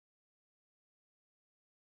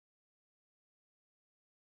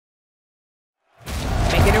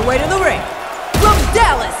your way to the ring, from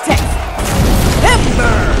Dallas, Texas,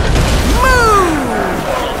 Ember, move!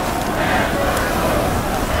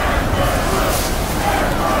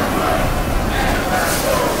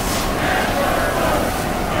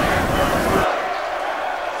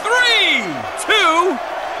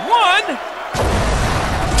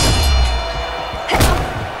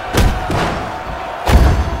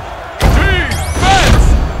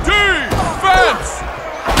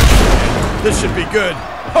 This should be good.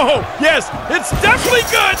 Oh, yes, it's definitely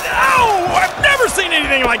good! Oh, I've never seen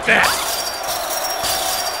anything like that!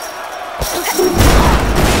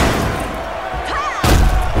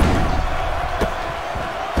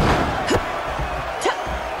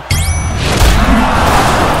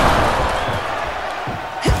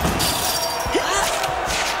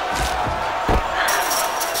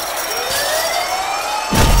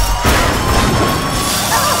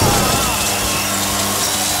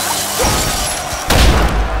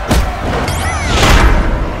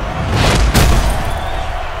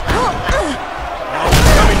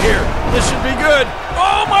 This should be good.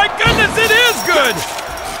 Oh my goodness, it is good!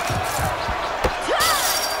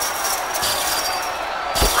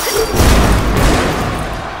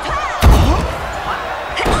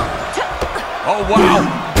 Oh wow!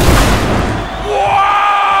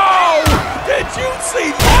 Wow! Did you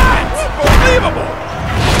see that? Unbelievable!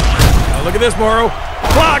 Now look at this, Morrow.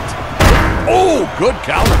 Blocked! Oh, good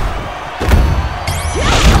counter.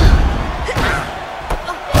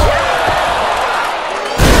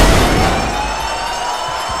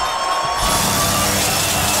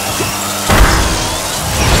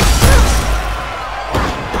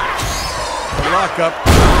 Up.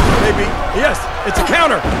 Maybe. Yes, it's a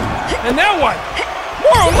counter. And now what?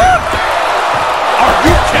 Morrow, look! Are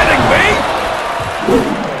you kidding me?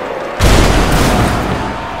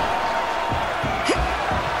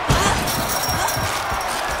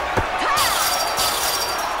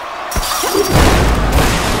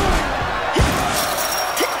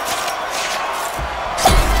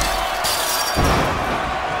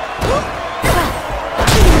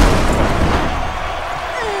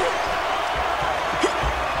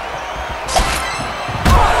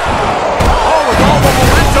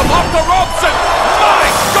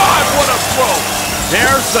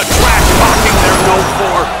 There's the trash talking they're known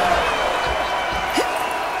for.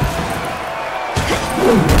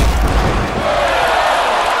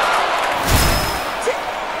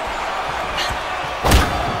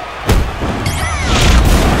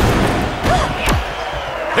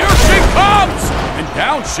 Here she comes! And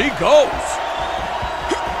down she goes.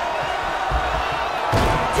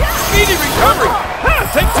 Speedy recovery!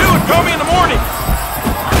 Take two and call me in the morning.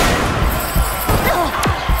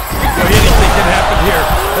 Anything can happen here.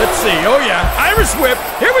 Let's see. Oh, yeah. Irish whip.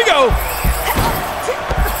 Here we go.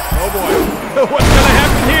 Oh, boy. What's going to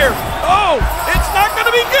happen here? Oh, it's not going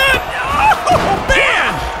to be good. Oh,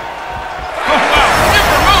 man. Oh, wow.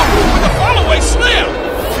 Ember moved with a fall-away slam.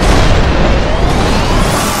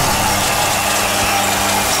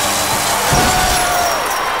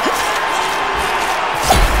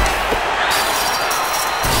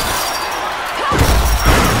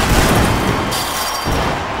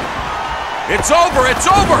 It's over, it's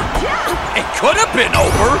over! It could have been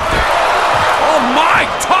over! Oh my,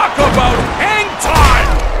 talk about hang time!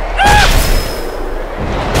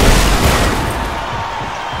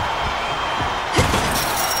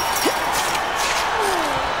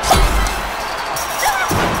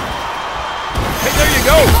 Hey, there you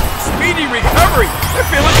go! Speedy recovery!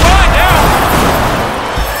 They're feeling fine now!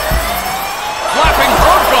 Flapping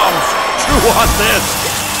bird gums! True on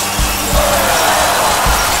this!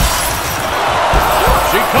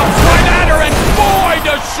 She comes right at her, and boy,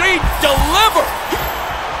 does she deliver!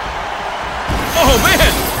 Oh,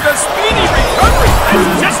 man, the speedy recovery!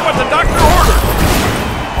 That's just what the doctor ordered!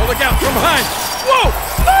 Oh, look out, from behind! Whoa!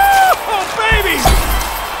 Oh, baby!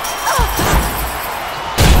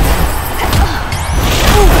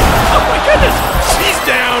 Ooh, oh, my goodness! She's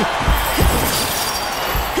down!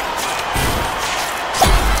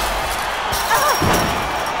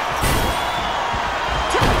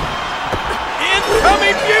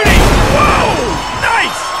 Incoming beauty! Whoa!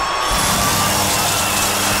 Nice!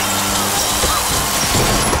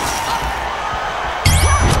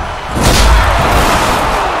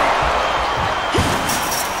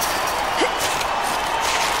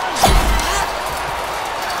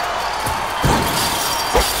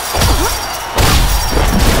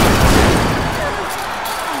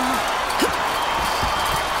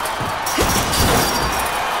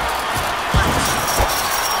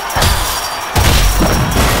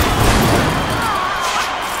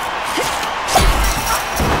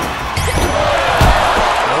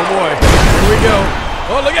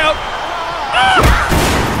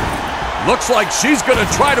 Looks like she's gonna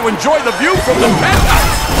try to enjoy the view from the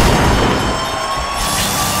penthouse.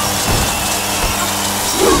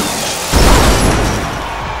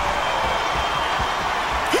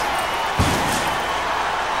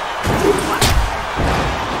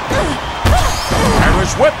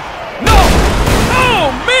 Irish whip. No!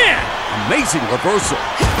 Oh, man! Amazing reversal.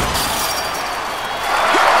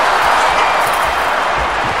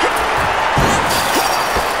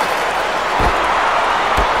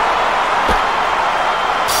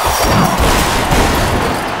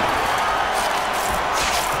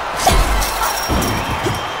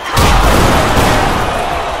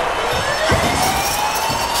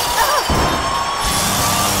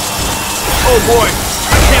 Oh boy,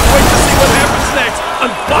 I can't wait to see what happens next.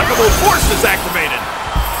 Unblockable force is activated.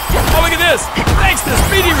 Oh, look at this.